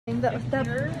If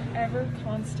you're ever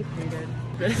constipated,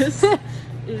 this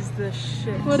is the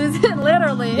shit. What is it?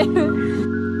 Literally. It's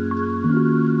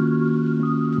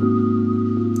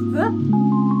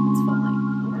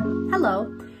falling.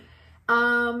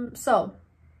 Hello. So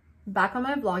back on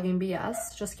my vlogging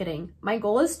BS. Just kidding. My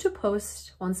goal is to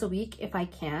post once a week if I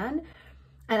can.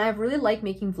 And I really like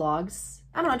making vlogs.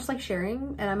 I don't know, just like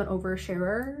sharing, and I'm an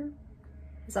oversharer.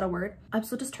 Is that a word? I'm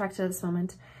so distracted at this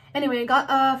moment. Anyway, I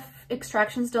got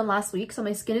extractions done last week, so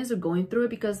my skin is going through it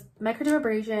because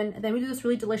microdermabrasion, and then we do this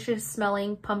really delicious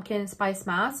smelling pumpkin spice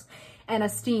mask and a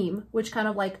steam, which kind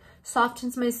of like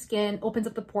softens my skin, opens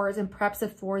up the pores, and preps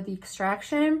it for the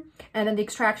extraction. And then the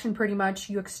extraction, pretty much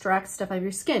you extract stuff out of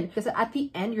your skin, because at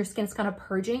the end your skin's kind of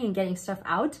purging and getting stuff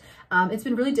out. It's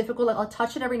been really difficult. Like, I'll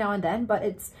touch it every now and then, but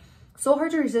it's so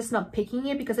hard to resist not picking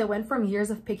it because I went from years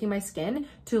of picking my skin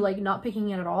to like not picking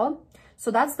it at all. So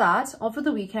that's that. All for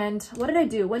the weekend. What did I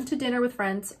do? Went to dinner with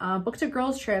friends, booked a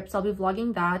girls trip, so I'll be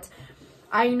vlogging that.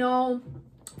 I know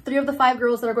 3 of the 5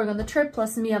 girls that are going on the trip,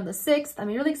 plus me on the 6th. I'm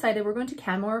really excited. We're going to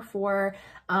Canmore for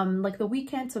like the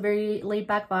weekend, so very laid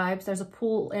back vibes. There's a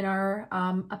pool in our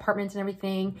apartment and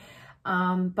everything.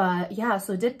 But yeah,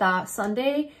 so did that.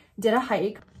 Sunday, did a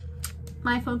hike.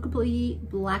 My phone completely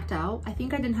blacked out. I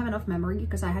think I didn't have enough memory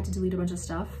because I had to delete a bunch of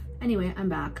stuff. Anyway, I'm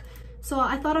back. So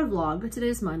I thought I'd vlog. Today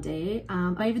is Monday.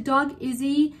 My dog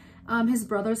Izzy, his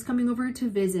brother's coming over to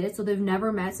visit. So they've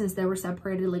never met since they were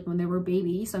separated, like when they were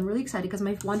babies. So I'm really excited because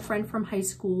my one friend from high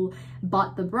school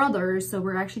bought the brothers. So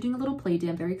we're actually doing a little play date.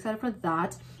 I'm very excited for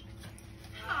that.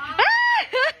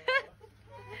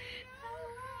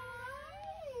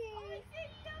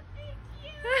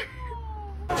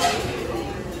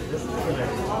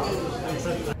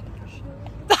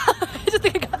 I just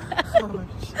think I got that.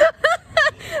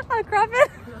 I'll crop it.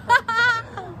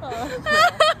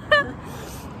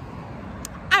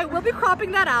 I will be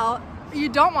cropping that out. You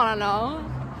don't want to know.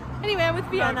 Anyway, I'm with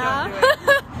Vienna.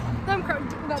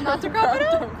 Not to crop it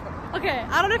out? Okay,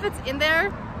 I don't know if it's in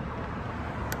there.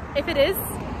 If it is,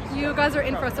 you guys are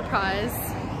in for a surprise.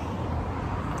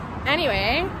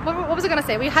 Anyway, what was I gonna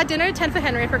say? We had dinner at 10 for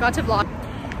Henry. I forgot to vlog.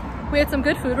 We had some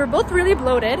good food. We're both really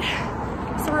bloated,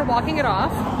 so we're walking it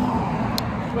off.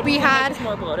 We had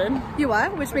more bloated. You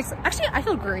what? Which makes actually I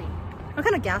feel great. I'm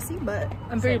kind of gassy, but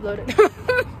I'm very bloated.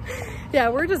 Yeah,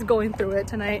 we're just going through it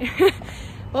tonight.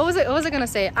 What was I gonna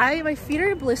say? My feet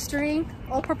are blistering.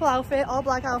 All purple outfit, all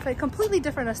black outfit, completely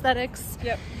different aesthetics.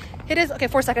 Yep. It is okay.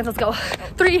 4 seconds. Let's go.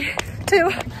 3,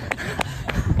 2.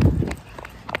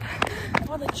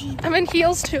 Oh, the Jeep. I'm in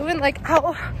heels too, and like,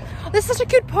 ow, this is such a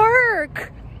cute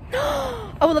park.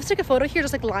 I would love to take a photo here,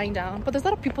 just like lying down, but there's a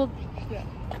lot of people. Yeah.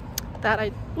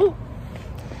 That ooh.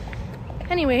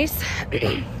 Anyways,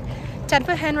 10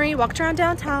 for Henry, walked around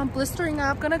downtown, blistering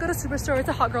up, gonna go to Superstore. It's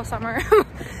a hot girl summer.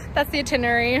 That's the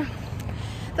itinerary.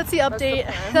 That's the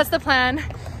update. That's the plan.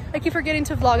 I keep forgetting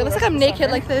to vlog. It looks like I'm naked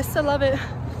like this. I love it.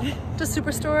 Just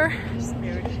Superstore.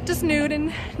 Just nude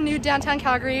in nude downtown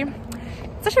Calgary.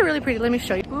 It's actually really pretty. Let me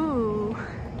show you. Ooh.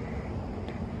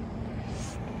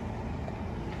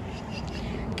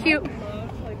 Cute.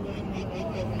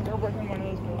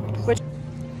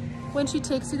 When she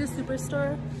takes you to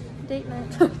Superstore, date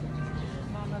night.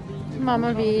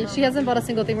 Mama V. She hasn't bought a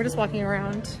single thing. We're just walking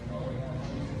around.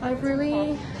 What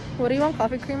do you want?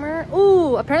 Coffee creamer?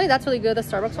 Ooh, apparently that's really good, the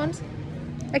Starbucks ones.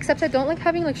 Except I don't like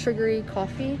having like sugary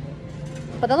coffee.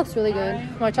 But that looks really good.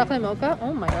 White chocolate mocha?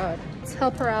 Oh my god. Let's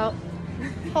help her out.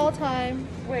 Haul time.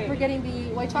 Wait. We're getting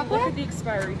the white chocolate? Look at the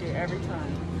expiry date every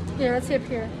time. Here, let's see up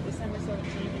here. December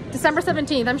 17th. December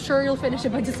 17th. I'm sure you'll finish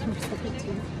it by December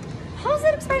 17th. How is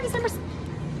it expired December?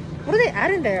 What do they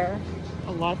add in there?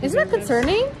 A lot. Isn't that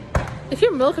concerning? If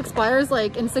your milk expires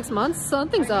like in 6 months,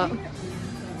 something's up.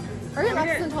 Are you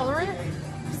lactose intolerant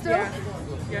still? Yeah.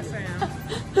 Yes, I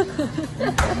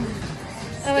am.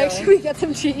 I'm like, should we get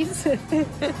some cheese? I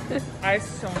have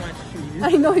so much cheese.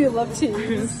 I know you love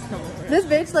cheese. So much. This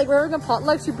bitch, like, we're having a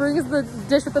potluck, she brings the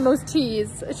dish with the most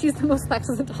cheese. She's the most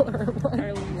lactose intolerant one.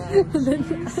 I love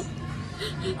cheese.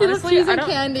 You love cheese and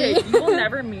candy. Okay, you will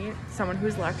never meet someone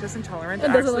who's lactose intolerant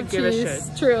that actually give a shit.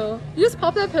 True. You just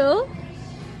pop that pill.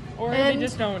 Or and they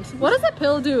just don't. What does that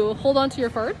pill do? Hold on to your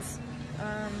farts?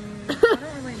 I don't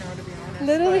really know, to be honest.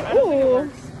 Literally, ooh.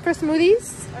 For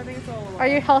smoothies? I think it's all Are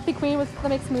you a healthy queen that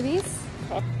makes smoothies?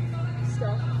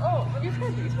 stuff. Oh, have you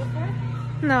tried these before?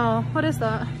 No. What is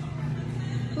that?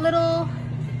 Little...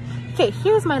 Okay,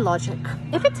 here's my logic.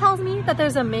 If it tells me that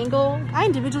there's a mango, I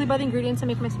individually buy the ingredients to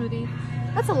make my smoothie.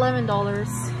 That's $11.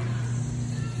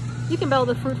 You can buy all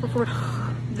the fruit for $4.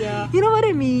 Yeah. You know what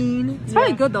I mean? It's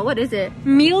probably good though. What is it?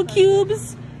 Meal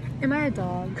cubes? Am I a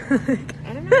dog?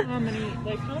 I don't know. How many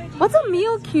What's a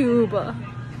meal cube?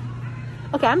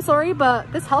 Okay, I'm sorry,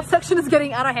 but this health section is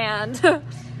getting out of hand.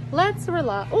 Let's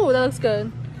relax. Oh, that looks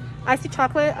good. Icy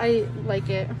chocolate, I like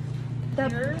it.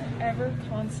 If you're ever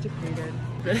constipated,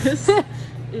 this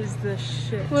is the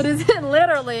shit. What is it?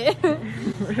 Literally.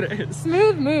 It is.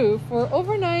 Smooth move for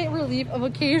overnight relief of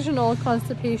occasional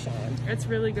constipation. It's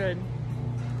really good.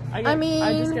 I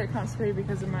just get constipated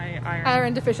because of my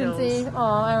iron deficiency. pills. Oh,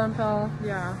 iron pill.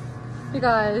 Yeah. You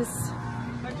guys.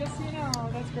 But just so you know,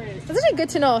 that's great. That's actually good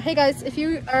to know. Hey guys, if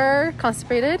you are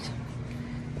constipated,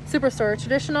 Superstore,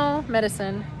 traditional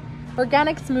medicine,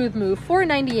 organic smooth move,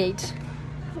 $4.98.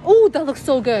 Oh, that looks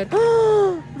so good.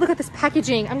 Look at this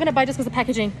packaging. I'm gonna buy just because of the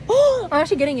packaging. Oh, I'm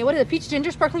actually getting it. What is it? Peach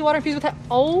ginger sparkling water infused with that.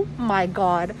 Oh my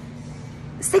god.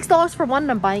 $6 for one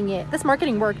and I'm buying it. This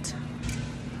marketing worked.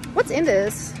 What's in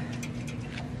this?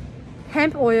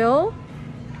 Hemp oil,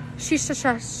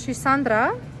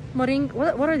 shisandra, moringa.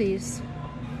 What are these?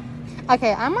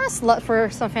 Okay, I'm a slut for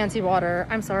some fancy water.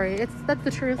 I'm sorry. That's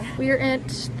the truth. We are at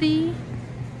the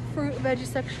fruit veggie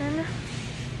section.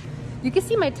 You can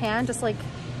see my tan just like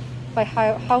by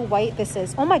how white this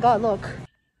is. Oh my god, look.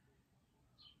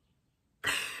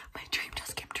 My dream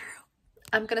just came true.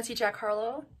 I'm gonna see Jack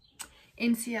Harlow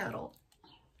in Seattle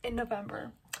in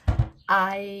November.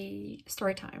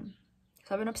 Story time.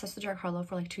 So I've been obsessed with Jack Harlow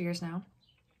for like 2 years now.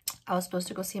 I was supposed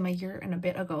to go see him a year and a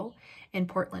bit ago in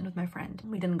Portland with my friend.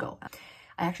 We didn't go.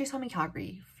 I actually saw him in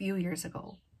Calgary a few years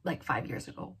ago, like 5 years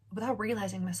ago, without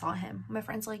realizing I saw him. My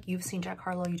friend's like, you've seen Jack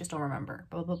Harlow, you just don't remember,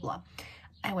 blah, blah, blah.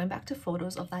 I went back to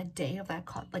photos of that day of that,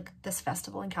 this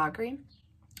festival in Calgary.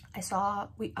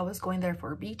 I was going there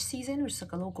for a beach season, which is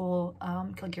like a local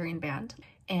Calgarian band,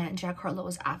 and Jack Harlow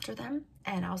was after them.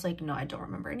 And I was like, no, I don't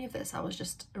remember any of this. I was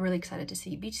just really excited to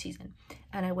see beach season.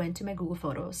 And I went to my Google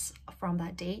Photos from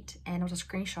that date, and it was a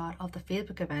screenshot of the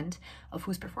Facebook event of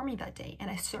who's performing that day. And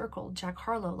I circled Jack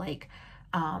Harlow like,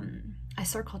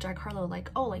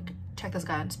 oh, like, check this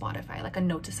guy on Spotify, like a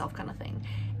note to self kind of thing.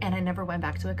 And I never went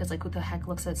back to it because like, who the heck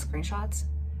looks at screenshots?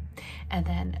 And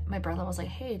then my brother was like,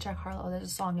 hey, Jack Harlow, there's a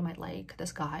song you might like,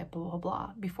 this guy, blah, blah,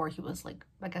 blah, before he was like,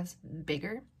 I guess,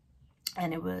 bigger.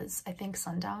 And it was, I think,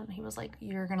 Sundown. He was like,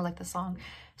 you're gonna like the song.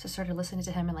 So I started listening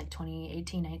to him in like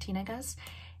 2018, 19, I guess.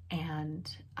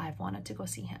 And I've wanted to go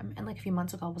see him. And like a few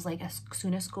months ago, I was like, as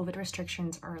soon as COVID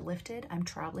restrictions are lifted, I'm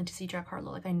traveling to see Jack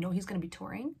Harlow. Like, I know he's gonna be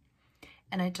touring.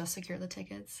 And I just secured the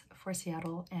tickets for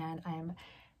Seattle, and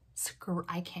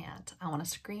I can't. I want to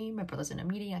scream. My brother's in a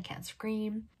meeting. I can't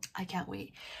scream. I can't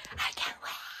wait. I can't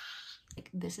wait. Like,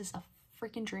 this is a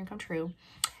freaking dream come true.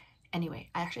 Anyway,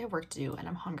 I actually have work to do and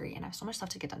I'm hungry and I have so much stuff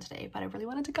to get done today, but I really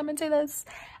wanted to come and say this.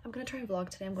 I'm gonna try and vlog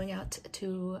today. I'm going out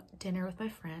to dinner with my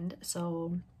friend,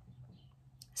 so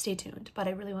stay tuned. But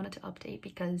I really wanted to update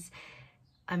because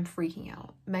I'm freaking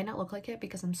out. It might not look like it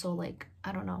because I'm so like,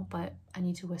 I don't know, but I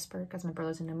need to whisper because my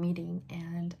brother's in a meeting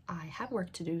and I have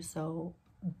work to do, so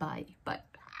bye. But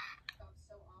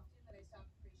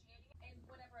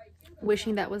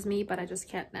wishing that was me, but I just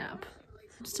can't nap.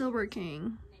 I'm still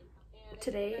working.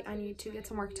 Today I need to get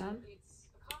some work done,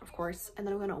 of course, and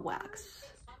then I'm gonna wax.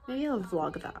 Maybe I'll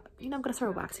vlog that. You know, I'm gonna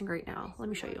start waxing right now. Let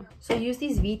me show you. So I use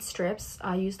these Veet strips.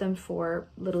 I use them for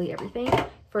literally everything.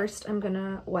 First, I'm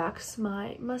gonna wax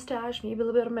my mustache, maybe a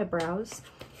little bit of my brows.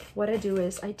 What I do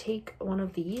is I take one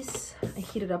of these, I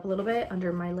heat it up a little bit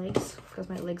under my legs because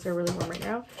my legs are really warm right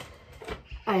now.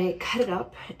 I cut it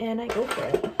up and I go for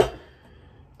it.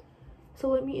 So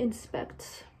let me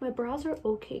inspect. My brows are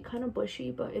okay, kind of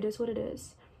bushy, but it is what it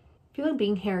is. I feel like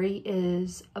being hairy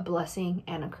is a blessing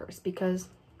and a curse because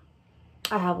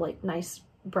I have like nice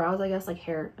brows, I guess, like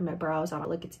hair in my brows. I don't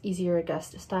like, it's easier, I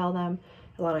guess, to style them.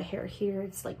 A lot of hair here,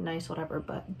 it's like nice, whatever,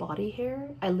 but body hair,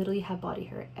 I literally have body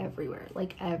hair everywhere,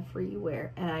 like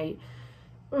everywhere. And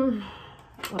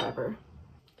whatever.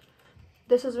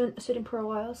 This has been sitting for a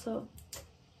while, so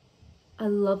I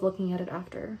love looking at it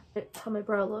after. How my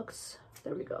brow looks.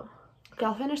 There we go. Okay,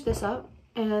 I'll finish this up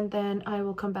and then I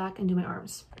will come back and do my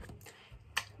arms.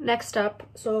 Next up,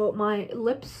 so my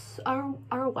lips are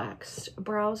waxed,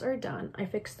 brows are done. I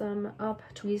fixed them up,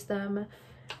 tweezed them.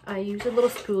 I used a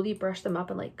little spoolie, brushed them up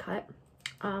and like cut.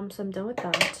 So I'm done with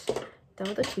that. Done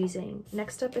with the tweezing.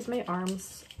 Next up is my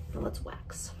arms. Now let's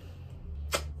wax.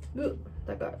 Ooh,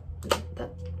 that.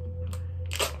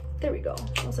 There we go.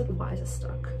 I was like, why is it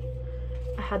stuck?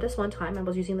 I had this one time, I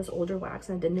was using this older wax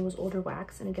and I didn't know it was older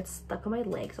wax and it gets stuck on my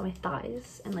legs, on my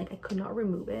thighs, and like I could not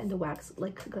remove it and the wax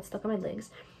like got stuck on my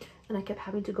legs and I kept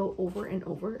having to go over and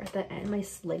over. At the end, my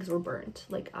legs were burnt.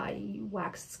 Like I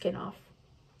waxed skin off.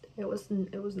 It was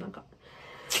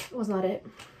not it.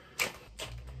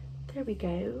 There we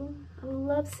go. I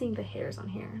love seeing the hairs on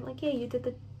here. Like, yeah, you did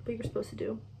what you're supposed to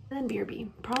do. And then BRB,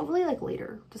 probably like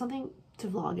later. There's something to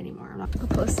vlog anymore. I'm not gonna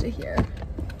post it here.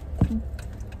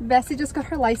 Bestie just got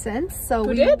her license, so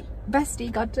Who did?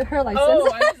 Bestie got her license. Oh,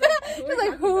 I was like, She's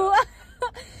like, who?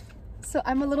 So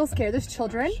I'm a little scared. There's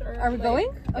children. Sure, Are we like, going?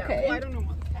 Yeah, Okay. well, I don't know.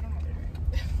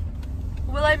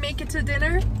 Will I make it to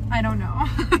dinner? I don't know.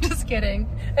 I'm just kidding.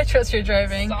 I trust your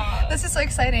driving. Stop. This is so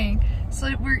exciting. So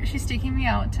she's taking me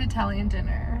out to Italian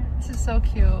dinner. This is so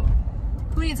cute.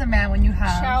 Who needs a man when you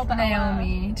have Ciao, Bella.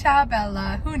 Naomi? Ciao,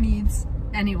 Bella. Who needs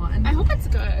anyone? I hope it's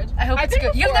good. I hope I've it's been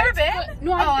good. You've before, never it's been? good.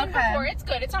 No, I've been okay. before. It's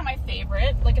good. It's not my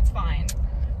favorite. Like, it's fine.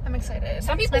 I'm excited.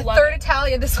 Some people it's my love third it.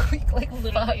 Italian this week. Like,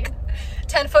 Literally. fuck.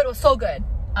 10 foot was so good.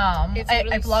 It's I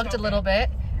literally vlogged so a little bit.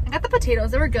 I got the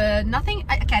potatoes. They were good. Nothing.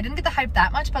 Okay, I didn't get the hype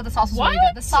that much, but the sauce was really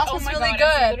good. The sauce Oh was my really God, it's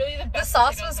good. literally the The best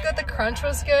sauce potatoes was I've good. The ever crunch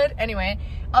was had. good. Anyway,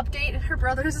 update. Her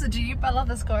brother's is a Jeep. I love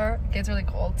this car. Okay, it's really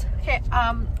cold. Okay,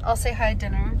 I'll say hi at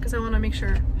dinner because I want to make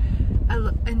sure I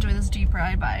enjoy this Jeep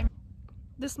ride. Bye.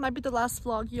 This might be the last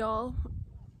vlog, y'all.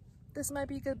 This might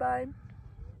be goodbye.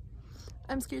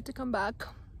 I'm scared to come back.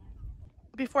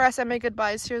 Before I say my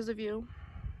goodbyes, here's the view.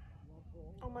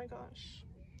 Oh my gosh.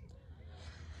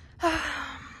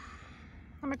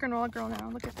 I'm a granola girl now.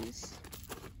 Look at these.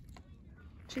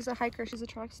 She's a hiker. She's a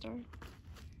track star.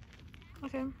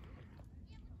 Okay.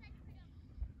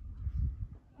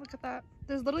 Look at that.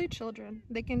 There's literally children.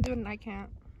 They can do it and I can't.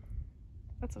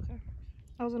 That's okay.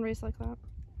 I wasn't raised like that.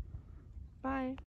 Bye.